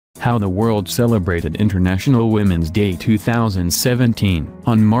How the world celebrated International Women's Day 2017.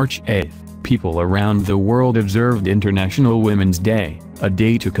 On March 8, people around the world observed International Women's Day, a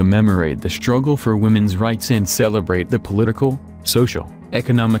day to commemorate the struggle for women's rights and celebrate the political, social,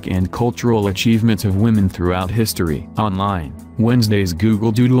 economic and cultural achievements of women throughout history. Online, Wednesday's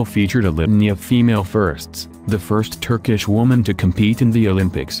Google Doodle featured a litany of female firsts: the first Turkish woman to compete in the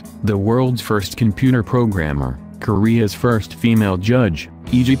Olympics, the world's first computer programmer, Korea's first female judge,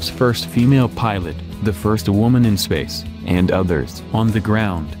 Egypt's first female pilot, the first woman in space, and others. On the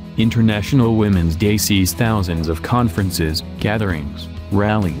ground, International Women's Day sees thousands of conferences, gatherings,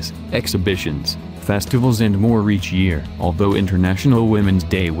 rallies, exhibitions, festivals and more each year. Although International Women's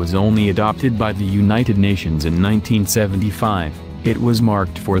Day was only adopted by the United Nations in 1975, it was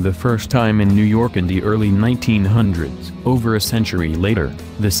marked for the first time in New York in the early 1900s. Over a century later,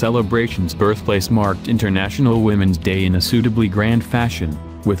 the celebration's birthplace marked International Women's Day in a suitably grand fashion,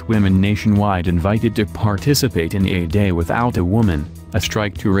 with women nationwide invited to participate in A Day Without a Woman, a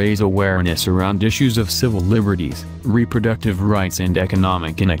strike to raise awareness around issues of civil liberties, reproductive rights and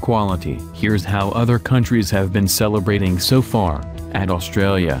economic inequality. Here's how other countries have been celebrating so far. At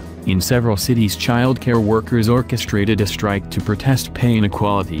Australia, in several cities childcare workers orchestrated a strike to protest pay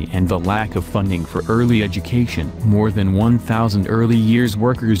inequality and the lack of funding for early education. More than 1,000 early years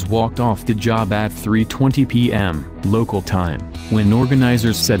workers walked off the job at 3:20 p.m. local time, when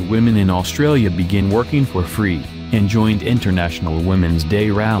organizers said women in Australia begin working for free, and joined International Women's Day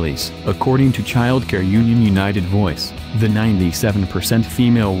rallies. According to childcare union United Voice, the 97%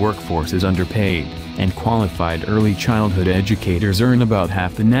 female workforce is underpaid, and qualified early childhood educators earn about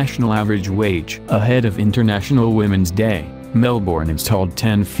half the national average wage. Ahead of International Women's Day, Melbourne installed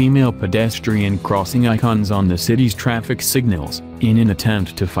 10 female pedestrian crossing icons on the city's traffic signals, in an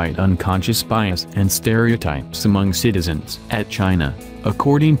attempt to fight unconscious bias and stereotypes among citizens. At China,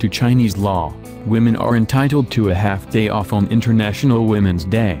 according to Chinese law, women are entitled to a half-day off on International Women's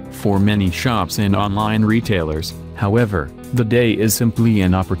Day. For many shops and online retailers, however, the day is simply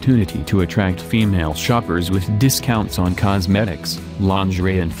an opportunity to attract female shoppers with discounts on cosmetics,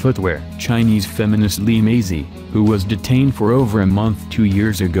 lingerie and footwear. Chinese feminist Li Meizi, who was detained for over a month 2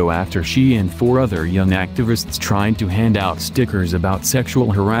 years ago after she and 4 other young activists tried to hand out stickers about sexual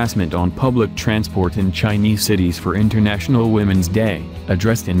harassment on public transport in Chinese cities for International Women's Day,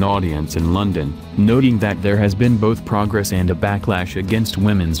 addressed an audience in London, noting that there has been both progress and a backlash against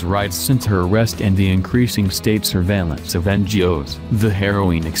women's rights since her arrest and the increasing state surveillance of NGOs. The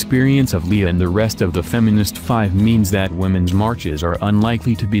harrowing experience of Li and the rest of the Feminist Five means that women's marches are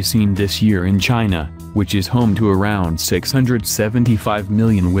unlikely to be seen this year in China, which is home to around 675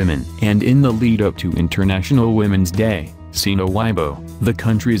 million women. And in the lead-up to International Women's Day, Sina Weibo, the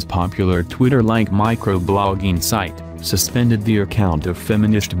country's popular Twitter-like microblogging site, suspended the account of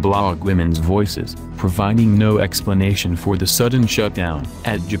feminist blog Women's Voices, providing no explanation for the sudden shutdown.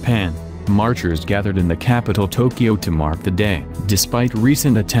 At Japan, marchers gathered in the capital Tokyo to mark the day. Despite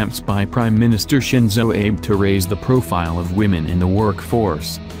recent attempts by Prime Minister Shinzo Abe to raise the profile of women in the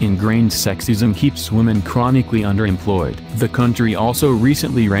workforce, ingrained sexism keeps women chronically underemployed. The country also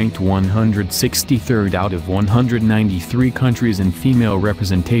recently ranked 163rd out of 193 countries in female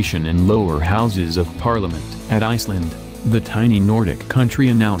representation in lower houses of parliament. At Iceland, the tiny Nordic country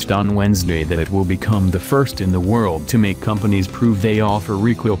announced on Wednesday that it will become the first in the world to make companies prove they offer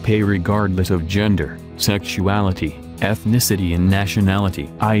equal pay regardless of gender, sexuality, ethnicity and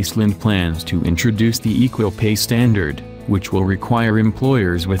nationality. Iceland plans to introduce the equal pay standard, which will require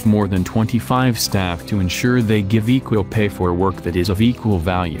employers with more than 25 staff to ensure they give equal pay for work that is of equal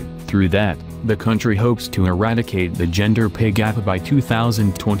value. Through that, the country hopes to eradicate the gender pay gap by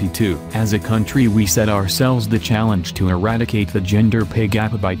 2022. As a country, we set ourselves the challenge to eradicate the gender pay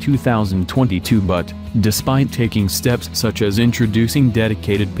gap by 2022, but, despite taking steps such as introducing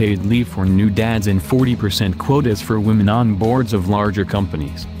dedicated paid leave for new dads and 40% quotas for women on boards of larger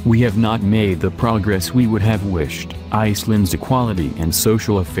companies, we have not made the progress we would have wished. Iceland's Equality and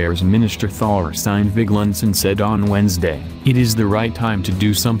Social Affairs Minister Thorstein Viglansson said on Wednesday, "It is the right time to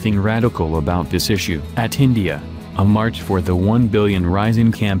do something radical about this issue." At India, a March for the 1 Billion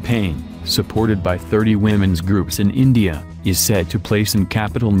Rising campaign, supported by 30 women's groups in India, is set to place in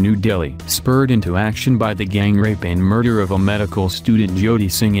capital New Delhi. Spurred into action by the gang rape and murder of a medical student Jyoti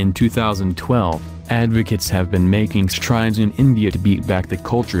Singh in 2012, advocates have been making strides in India to beat back the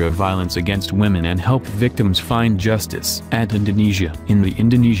culture of violence against women and help victims find justice. At Indonesia, in the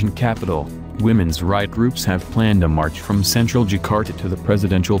Indonesian capital, women's rights groups have planned a march from central Jakarta to the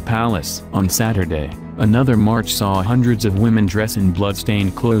presidential palace. On Saturday, another march saw hundreds of women dress in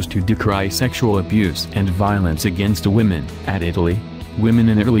blood-stained clothes to decry sexual abuse and violence against women. At Italy, Women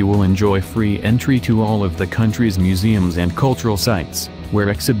in Italy will enjoy free entry to all of the country's museums and cultural sites, where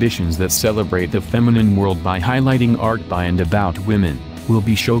exhibitions that celebrate the feminine world by highlighting art by and about women will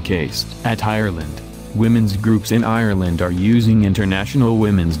be showcased. At Ireland, women's groups in Ireland are using International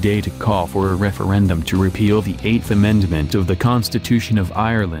Women's Day to call for a referendum to repeal the 8th Amendment of the Constitution of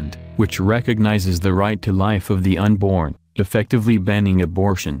Ireland, which recognizes the right to life of the unborn, effectively banning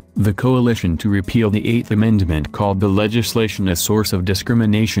abortion. The coalition to repeal the 8th Amendment called the legislation a source of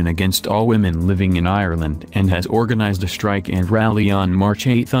discrimination against all women living in Ireland and has organized a strike and rally on March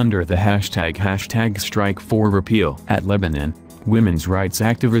 8 under the hashtag #StrikeForRepeal. At Lebanon, women's rights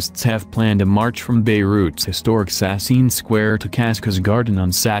activists have planned a march from Beirut's historic Sassin Square to Casca's Garden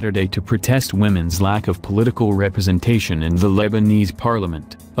on Saturday to protest women's lack of political representation in the Lebanese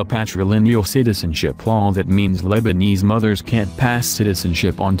parliament, a patrilineal citizenship law that means Lebanese mothers can't pass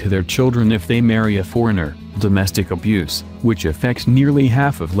citizenship on to their children if they marry a foreigner, domestic abuse, which affects nearly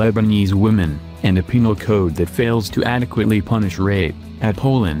half of Lebanese women, and a penal code that fails to adequately punish rape. At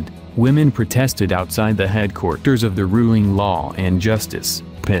Poland, women protested outside the headquarters of the ruling Law and Justice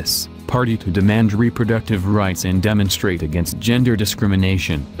 (PiS) party to demand reproductive rights and demonstrate against gender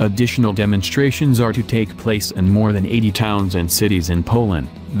discrimination. Additional demonstrations are to take place in more than 80 towns and cities in Poland.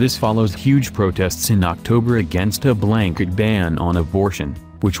 This follows huge protests in October against a blanket ban on abortion,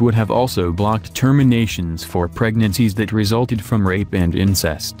 which would have also blocked terminations for pregnancies that resulted from rape and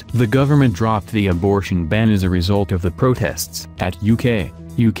incest. The government dropped the abortion ban as a result of the protests. At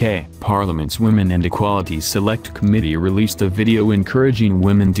UK Parliament's Women and Equality Select Committee released a video encouraging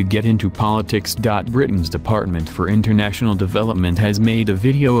women to get into politics. Britain's Department for International Development has made a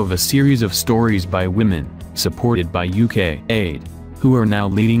video of a series of stories by women, supported by UK Aid, who are now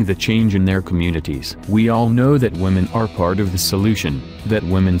leading the change in their communities. We all know that women are part of the solution, that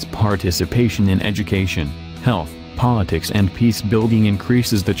women's participation in education, health, politics and peace-building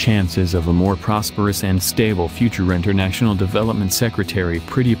increases the chances of a more prosperous and stable future, International Development Secretary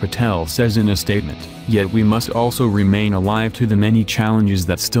Priti Patel says in a statement. Yet we must also remain alive to the many challenges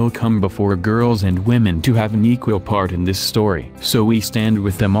that still come before girls and women to have an equal part in this story. So we stand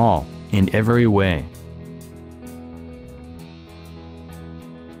with them all, in every way.